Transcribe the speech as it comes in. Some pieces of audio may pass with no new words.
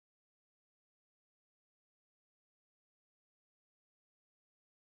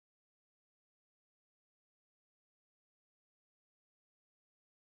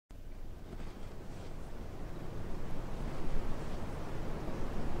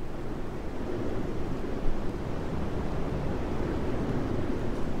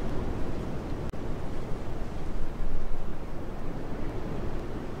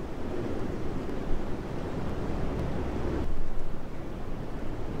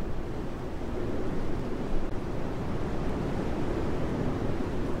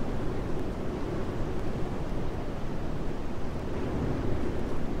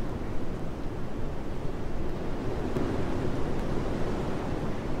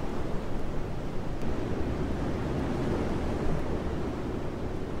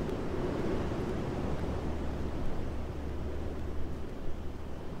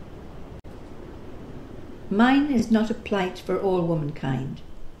Mine is not a plight for all womankind,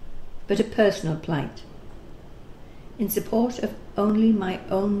 but a personal plight, in support of only my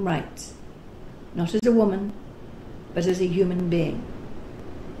own rights, not as a woman, but as a human being.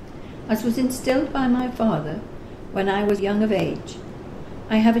 As was instilled by my father when I was young of age,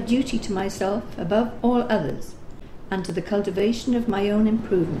 I have a duty to myself above all others, and to the cultivation of my own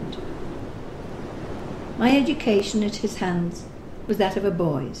improvement. My education at his hands was that of a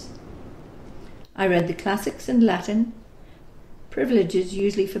boy's. I read the classics and Latin, privileges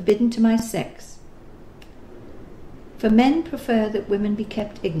usually forbidden to my sex, for men prefer that women be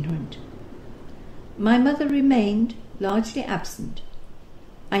kept ignorant. My mother remained largely absent.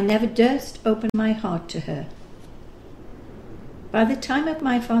 I never durst open my heart to her. By the time of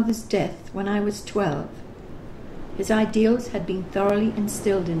my father's death, when I was 12, his ideals had been thoroughly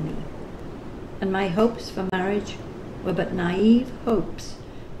instilled in me, and my hopes for marriage were but naive hopes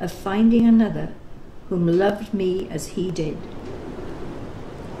of finding another whom loved me as he did.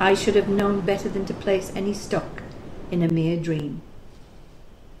 I should have known better than to place any stock in a mere dream.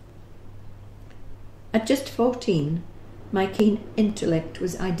 At just 14, my keen intellect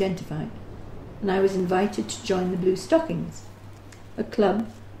was identified, and I was invited to join the Blue Stockings, a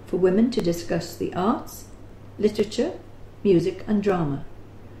club for women to discuss the arts, literature, music and drama,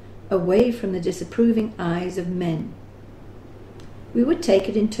 away from the disapproving eyes of men. We would take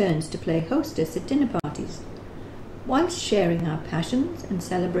it in turns to play hostess at dinner parties, whilst sharing our passions and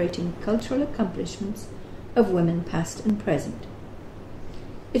celebrating cultural accomplishments of women past and present.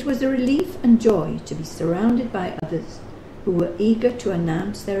 It was a relief and joy to be surrounded by others who were eager to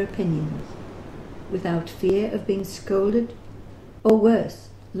announce their opinions, without fear of being scolded, or worse,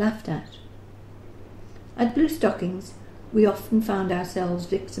 laughed at. At Blue Stockings, we often found ourselves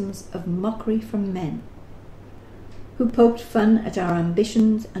victims of mockery from men, who poked fun at our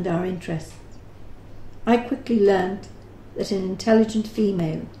ambitions and our interests. I quickly learned that an intelligent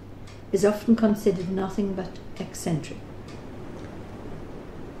female is often considered nothing but eccentric.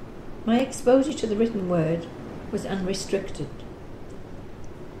 My exposure to the written word was unrestricted.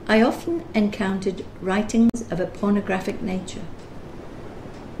 I often encountered writings of a pornographic nature.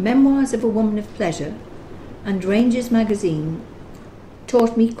 Memoirs of a Woman of Pleasure and Ranger's Magazine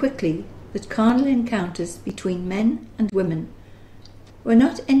taught me quickly that carnal encounters between men and women were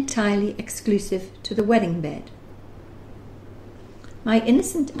not entirely exclusive to the wedding bed. My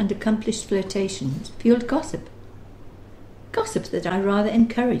innocent and accomplished flirtations fueled gossip that I rather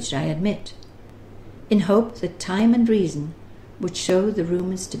encouraged, I admit, in hope that time and reason would show the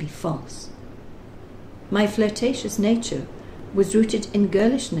rumours to be false. My flirtatious nature was rooted in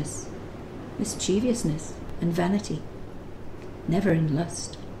girlishness, mischievousness, and vanity, never in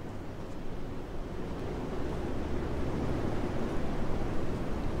lust.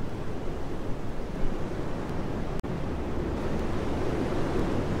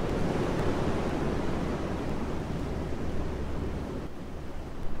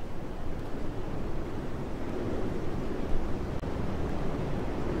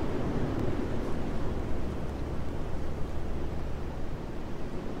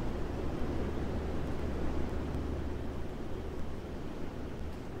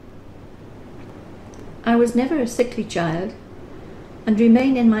 I was never a sickly child, and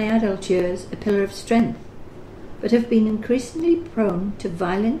remain in my adult years a pillar of strength, but have been increasingly prone to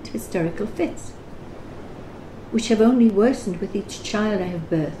violent hysterical fits, which have only worsened with each child I have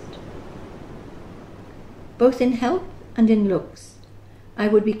birthed. Both in health and in looks, I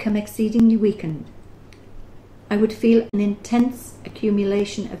would become exceedingly weakened. I would feel an intense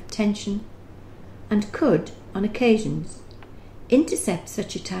accumulation of tension, and could, on occasions, intercept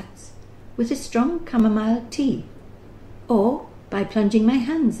such attacks with a strong chamomile tea, or by plunging my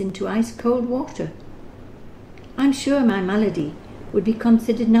hands into ice-cold water. I'm sure my malady would be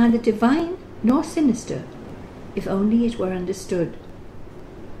considered neither divine nor sinister, if only it were understood.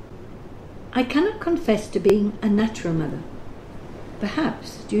 I cannot confess to being a natural mother,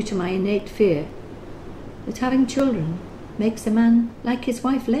 perhaps due to my innate fear that having children makes a man like his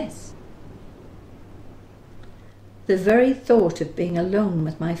wife less. The very thought of being alone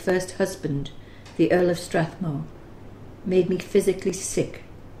with my first husband, the Earl of Strathmore, made me physically sick.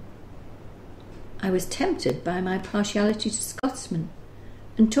 I was tempted by my partiality to Scotsmen,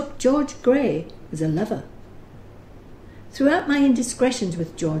 and took George Grey as a lover. Throughout my indiscretions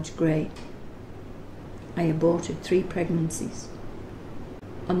with George Grey, I aborted 3 pregnancies.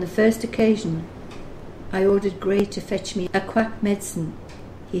 On the first occasion, I ordered Grey to fetch me a quack medicine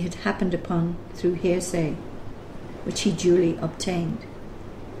he had happened upon through hearsay, which he duly obtained.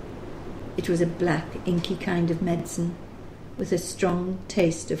 It was a black, inky kind of medicine with a strong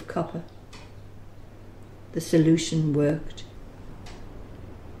taste of copper. the solution worked.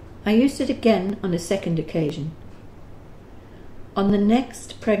 I used it again on a second occasion. On the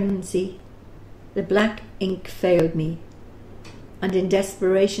next pregnancy, the black ink failed me, and in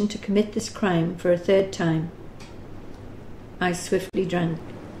desperation to commit this crime for a third time, I swiftly drank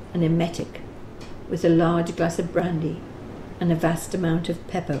an emetic with a large glass of brandy and a vast amount of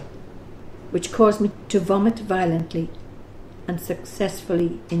pepper, which caused me to vomit violently and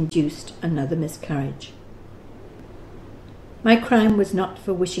successfully induced another miscarriage. My crime was not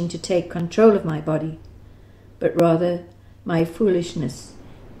for wishing to take control of my body, but rather my foolishness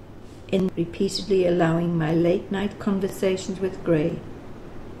in repeatedly allowing my late-night conversations with Gray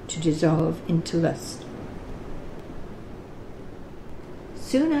to dissolve into lust.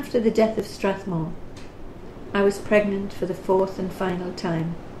 Soon after the death of Strathmore, I was pregnant for the fourth and final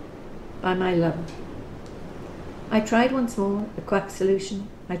time by my lover. I tried once more the quack solution,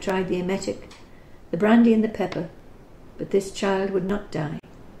 I tried the emetic, the brandy and the pepper, but this child would not die.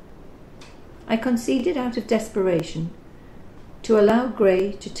 I conceded out of desperation to allow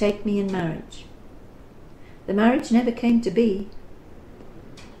Gray to take me in marriage. The marriage never came to be,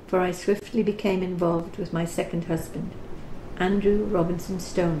 for I swiftly became involved with my second husband, Andrew Robinson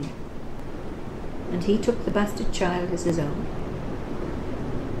Stoney, and he took the bastard child as his own.